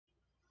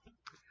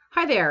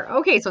Hi there.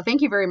 Okay, so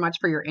thank you very much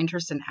for your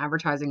interest in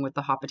advertising with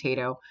the hot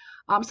potato.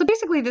 So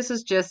basically, this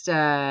is just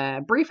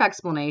a brief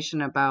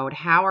explanation about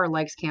how our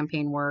likes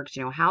campaign works,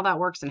 how that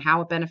works and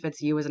how it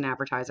benefits you as an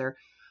advertiser.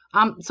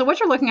 So what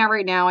you're looking at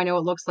right now, I know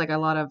it looks like a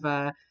lot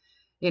of,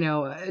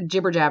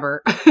 jibber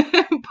jabber,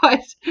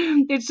 but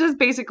it's just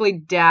basically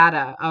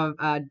data of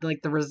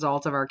like the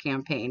results of our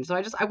campaign.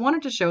 So I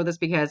wanted to show this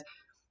because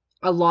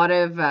a lot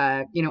of,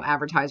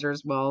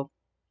 advertisers will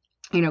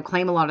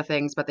claim a lot of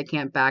things, but they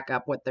can't back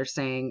up what they're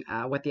saying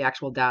with the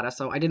actual data.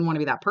 So I didn't want to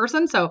be that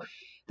person. So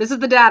this is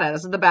the data.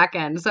 This is the back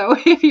end. So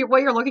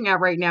what you're looking at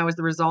right now is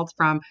the results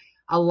from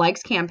a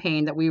likes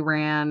campaign that we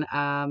ran.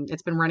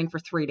 It's been running for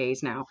 3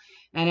 days now.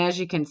 And as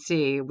you can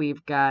see,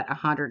 we've got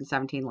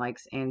 117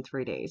 likes in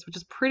 3 days, which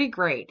is pretty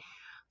great.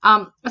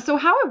 So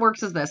how it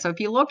works is this. So if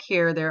you look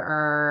here, there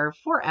are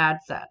 4 ad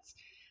sets.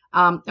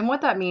 And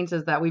what that means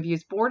is that we've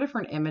used 4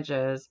 different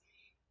images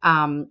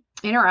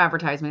in our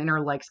advertisement, in our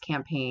likes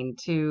campaign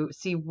to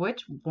see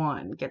which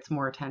one gets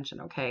more attention.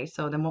 Okay.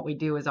 So then what we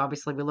do is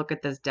obviously we look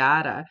at this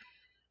data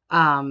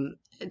um,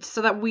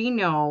 so that we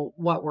know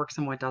what works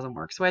and what doesn't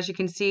work. So as you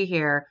can see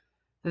here,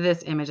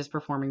 this image is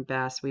performing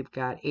best. We've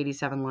got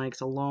 87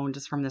 likes alone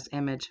just from this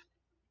image.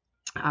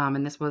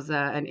 And this was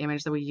an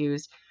image that we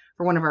used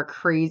for one of our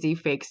crazy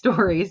fake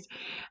stories.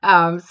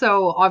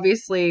 So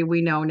obviously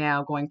we know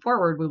now going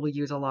forward, we will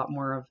use a lot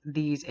more of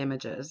these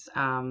images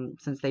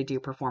since they do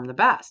perform the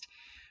best.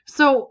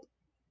 So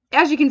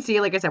as you can see,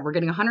 like I said, we're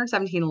getting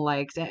 117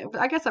 likes.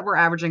 I guess that we're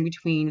averaging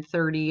between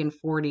 30 and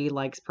 40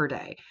 likes per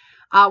day,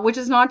 which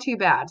is not too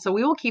bad. So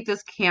we will keep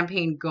this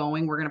campaign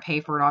going. We're going to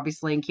pay for it,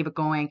 obviously, and keep it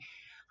going,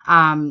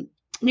 um,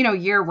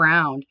 year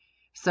round.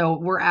 So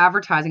we're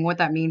advertising. What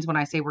that means when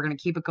I say we're going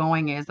to keep it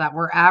going is that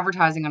we're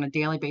advertising on a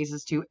daily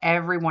basis to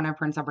everyone in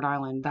Prince Edward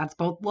Island. That's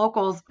both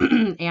locals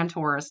and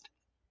tourists.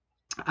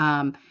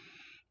 Um,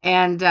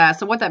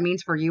 so what that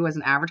means for you as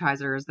an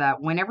advertiser is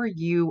that whenever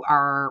you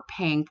are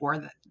paying for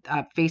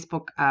the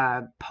Facebook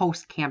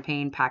post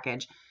campaign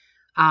package,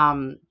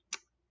 um,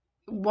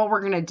 what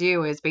we're going to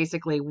do is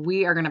basically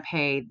we are going to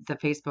pay the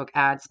Facebook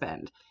ad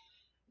spend.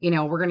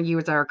 We're going to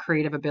use our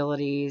creative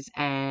abilities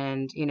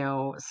and,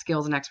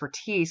 skills and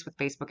expertise with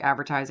Facebook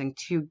advertising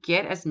to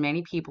get as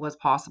many people as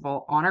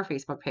possible on our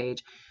Facebook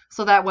page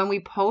so that when we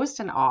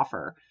post an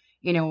offer,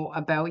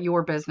 about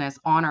your business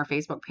on our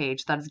Facebook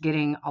page, that's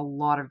getting a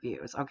lot of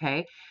views.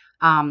 Okay.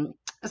 Um,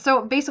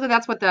 so basically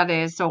that's what that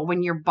is. So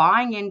when you're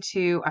buying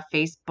into a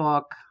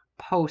Facebook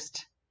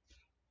post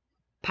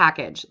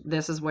package,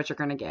 this is what you're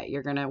going to get.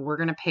 We're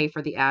going to pay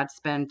for the ad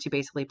spend to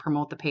basically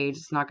promote the page.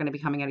 It's not going to be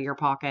coming out of your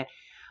pocket.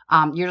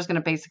 You're just going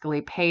to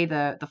basically pay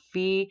the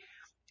fee.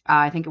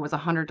 I think it was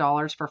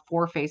 $100 for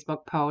 4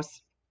 Facebook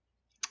posts.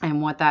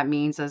 And what that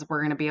means is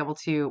we're going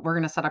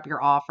to set up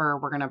your offer.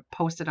 We're going to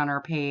post it on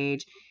our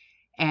page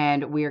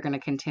and we are going to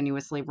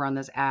continuously run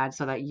this ad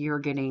so that you're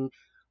getting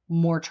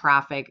more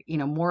traffic,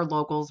 more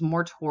locals,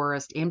 more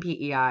tourists in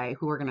PEI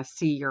who are going to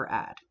see your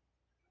ad.